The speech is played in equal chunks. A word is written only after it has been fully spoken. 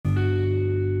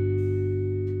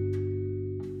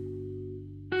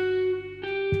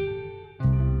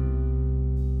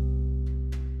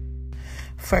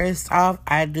First off,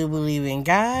 I do believe in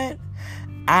God.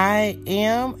 I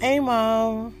am a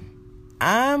mom.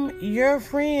 I'm your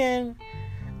friend.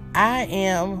 I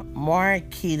am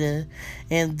Marquita,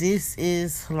 and this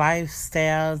is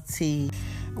Lifestyle Tea,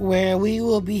 where we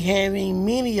will be having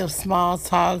many of small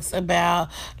talks about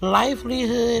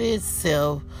livelihood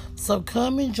itself. So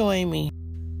come and join me.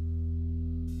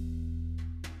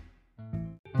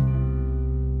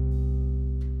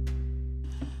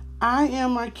 I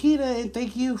am Marquita, and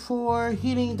thank you for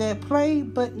hitting that play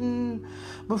button.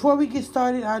 Before we get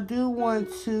started, I do want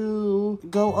to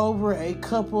go over a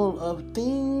couple of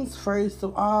things. First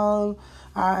of all,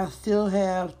 I still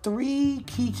have 3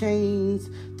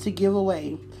 keychains to give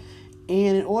away.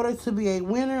 And in order to be a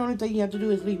winner, only thing you have to do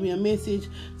is leave me a message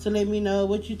to let me know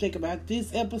what you think about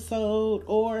this episode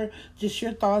or just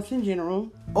your thoughts in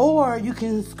general. Or you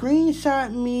can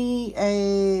screenshot me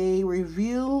a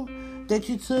review that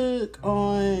you took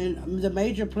on the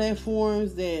major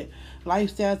platforms that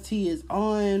Lifestyle Tea is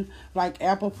on, like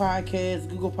Apple Podcasts,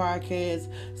 Google Podcasts,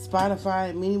 Spotify,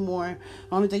 and many more.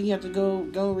 Only thing you have to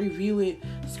go review it,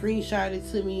 screenshot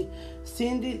it to me,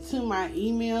 send it to my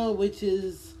email, which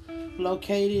is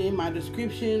located in my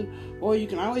description, or you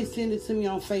can always send it to me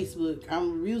on Facebook.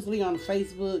 I'm usually on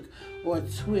Facebook or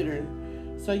Twitter,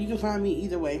 so you can find me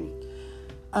either way.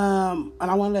 And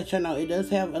I want to let y'all know it does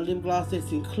have a lip gloss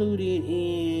that's included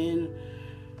in,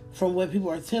 from what people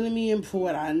are telling me and for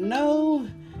what I know,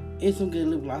 it's some good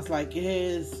lip gloss. Like, it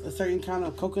has a certain kind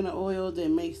of coconut oil that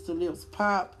makes the lips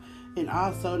pop and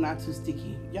also not too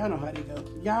sticky. Y'all know how they go.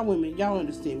 Y'all women, y'all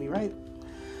understand me, right?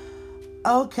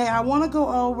 Okay, I want to go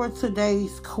over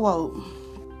today's quote.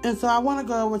 And so I want to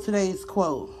go over today's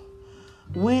quote.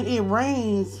 When it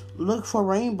rains, look for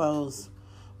rainbows.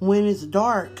 When it's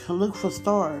dark, look for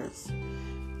stars.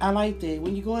 I like that.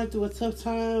 When you're going through a tough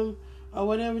time or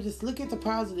whatever, just look at the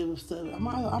positive stuff.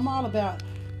 I'm all about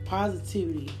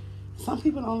positivity. Some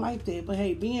people don't like that, but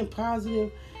hey, being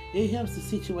positive, it helps the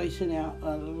situation out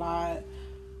a lot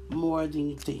more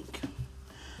than you think.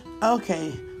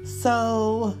 Okay,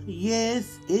 so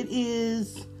yes, it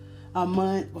is a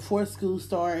month before school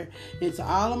starts. And to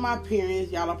all of my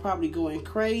parents, y'all are probably going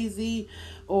crazy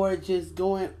or just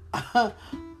going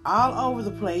all over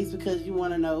the place because you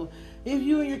want to know if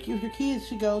you and your kids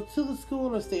should go to the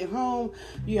school or stay at home.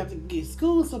 You have to get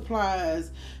school supplies.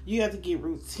 You have to get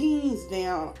routines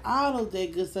down. All of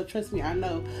that good stuff. Trust me, I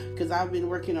know, because I've been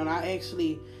working on.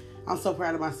 I'm so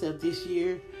proud of myself this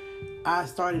year. I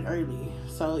started early,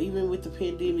 so even with the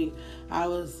pandemic, I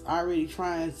was already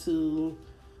trying to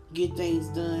get things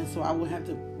done so I wouldn't have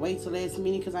to wait till last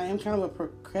minute, because I am kind of a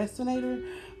procrastinator,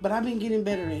 but I've been getting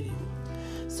better at it.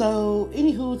 So,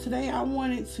 anywho, today I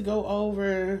wanted to go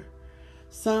over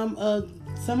some of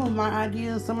my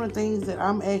ideas, some of the things that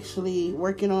I'm actually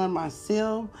working on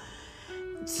myself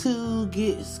to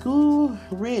get school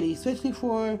ready, especially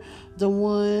for the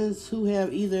ones who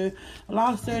have either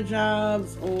lost their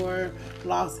jobs or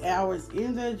lost hours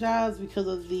in their jobs because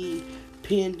of the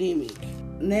pandemic.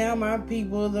 Now, my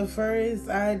people, the first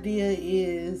idea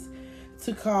is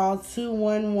to call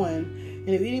 211. And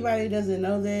if anybody doesn't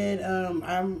know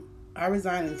that, I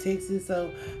reside in Texas,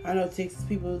 so I know Texas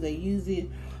people, they use it.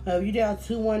 If you dial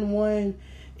 211,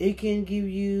 it can give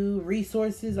you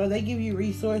resources, or they give you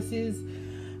resources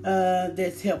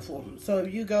that's helpful. So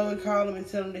if you go and call them and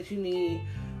tell them that you need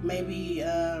maybe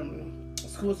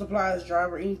school supplies,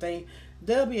 driver, anything,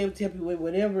 they'll be able to help you with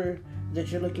whatever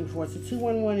that you're looking for. So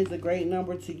 211 is a great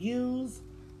number to use.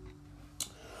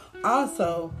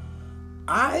 Also,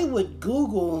 I would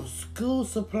Google school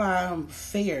supply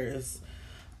fairs.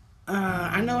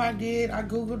 I know I did. I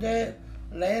Googled that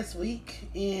last week,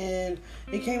 and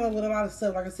it came up with a lot of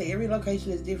stuff. Like I said, every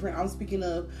location is different. I'm speaking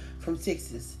of from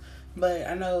Texas, but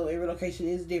I know every location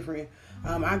is different.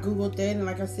 I Googled that, and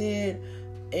like I said,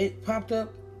 it popped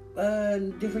up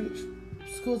different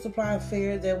school supply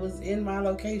fair that was in my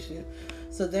location.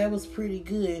 So that was pretty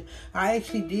good. I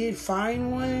actually did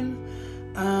find one,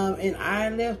 and I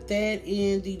left that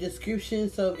in the description.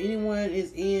 So if anyone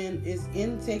is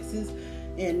in Texas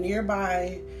and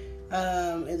nearby,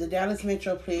 in the Dallas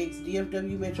Metroplex,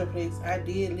 DFW Metroplex, I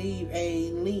did leave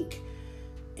a link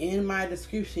in my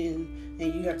description,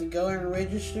 and you have to go and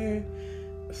register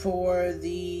for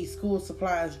the school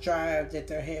supplies drive that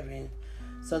they're having.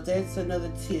 So that's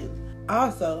another tip.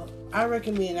 Also, I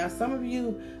recommend, now some of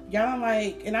you, y'all don't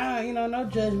like, and no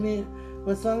judgment,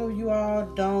 but some of you all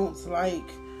don't like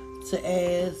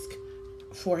to ask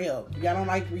for help. Y'all don't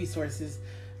like resources.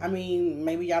 I mean,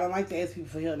 maybe y'all don't like to ask people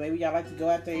for help. Maybe y'all like to go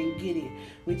out there and get it,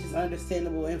 which is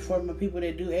understandable. And for the people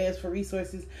that do ask for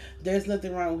resources, there's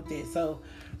nothing wrong with that. So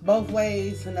both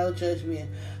ways, no judgment.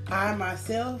 I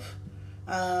myself,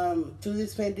 through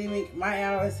this pandemic,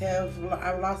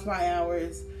 I've lost my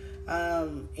hours,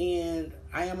 and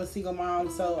I am a single mom,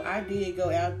 so I did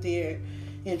go out there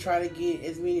and try to get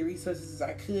as many resources as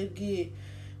I could get.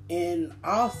 And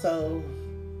also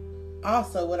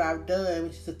what I've done,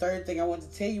 which is the third thing I want to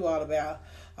tell you all about,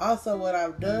 also what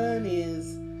I've done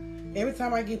is every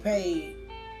time I get paid,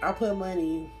 I put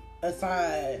money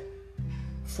aside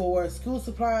for school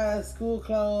supplies, school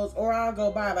clothes, or I'll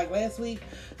go buy. Like last week,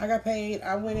 I got paid.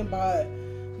 I went and bought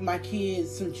my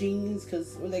kids some jeans,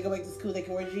 because when they go back to school, they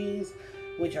can wear jeans,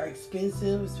 which are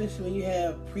expensive, especially when you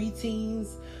have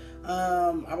preteens.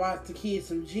 I bought the kids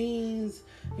some jeans.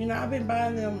 You know, I've been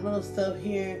buying them little stuff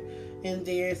here and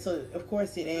there, so of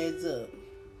course it adds up.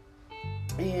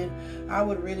 And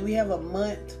we have a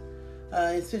month,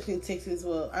 especially in Texas.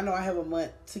 Well, I know I have a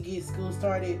month to get school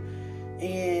started,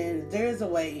 and there's a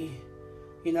way,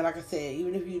 you know, like I said,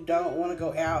 even if you don't want to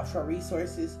go out for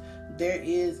resources, there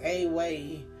is a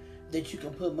way that you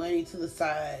can put money to the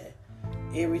side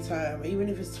every time, even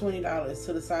if it's $20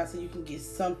 to the side, so you can get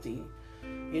something.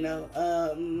 You know,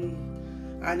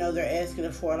 I know they're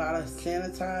asking for a lot of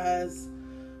sanitized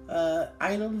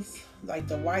items, like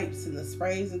the wipes and the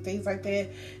sprays and things like that.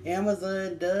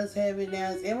 Amazon does have it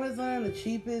now. Is Amazon the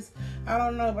cheapest? I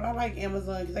don't know, but I like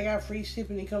Amazon because they got free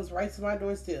shipping. It comes right to my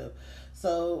doorstep.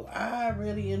 So I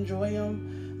really enjoy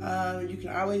them. You can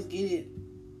always get it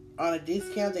on a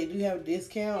discount. They do have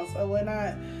discounts or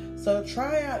whatnot. So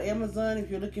try out Amazon if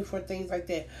you're looking for things like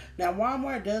that. Now,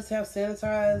 Walmart does have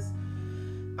sanitized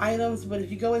items, but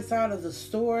if you go inside of the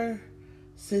store,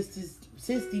 since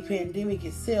the pandemic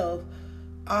itself,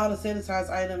 all the sanitized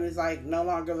item is like no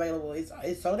longer available. It's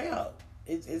sold out.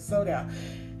 It's sold out.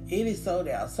 It is sold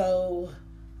out. So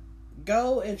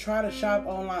go and try to shop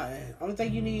online. Only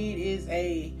thing you need is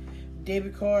a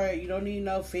debit card. You don't need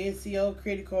no fancy old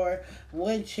credit card.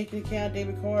 One checking account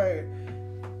debit card.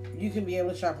 You can be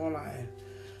able to shop online.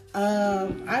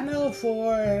 I know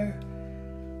for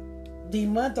the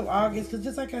month of August, because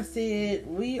just like I said,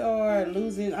 I'm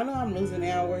losing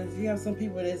hours. You have some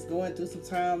people that's going through some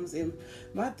times, and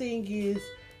my thing is,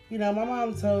 you know, my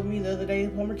mom told me the other day,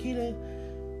 Marquita,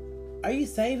 are you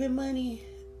saving money?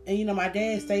 And you know, my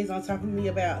dad stays on top of me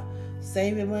about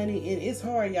saving money, and it's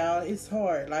hard, y'all. It's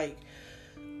hard. Like,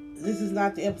 this is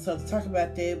not the episode to talk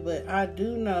about that, but I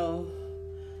do know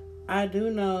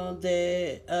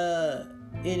that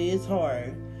it is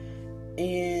hard.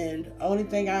 And only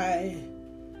thing I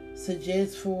can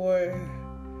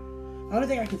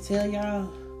tell y'all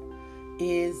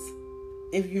is,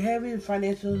 if you're having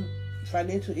financial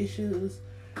issues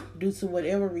due to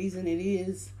whatever reason it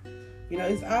is, you know,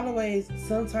 it's always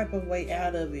some type of way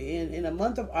out of it. And in the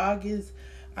month of August,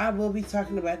 I will be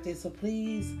talking about this. So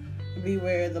please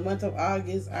beware. The month of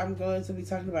August, I'm going to be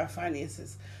talking about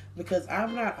finances, because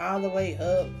I'm not all the way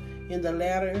up in the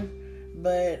ladder,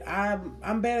 but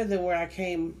I'm better than where I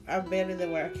came. I'm better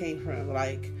than where I came from.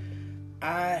 Like,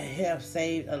 I have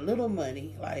saved a little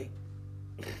money. Like,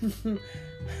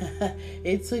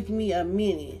 it took me a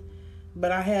minute,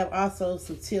 but I have also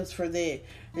some tips for that,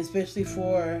 especially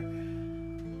for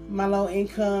my low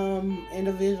income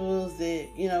individuals that,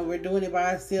 you know, we're doing it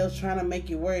by ourselves, trying to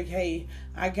make it work. Hey,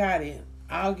 I got it.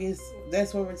 August,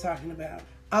 that's what we're talking about.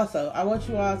 Also, I want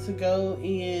you all to go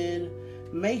and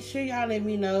make sure y'all let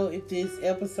me know if this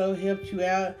episode helped you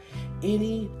out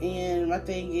any. And my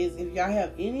thing is, if y'all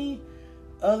have any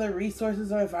other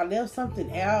resources, or if I left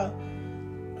something out,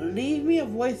 leave me a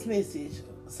voice message,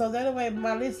 so that way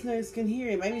my listeners can hear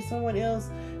it. Maybe someone else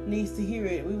needs to hear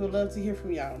it. We would love to hear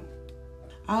from y'all.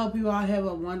 I hope you all have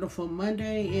a wonderful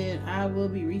Monday, and I will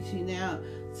be reaching out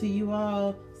to you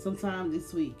all sometime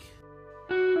this week.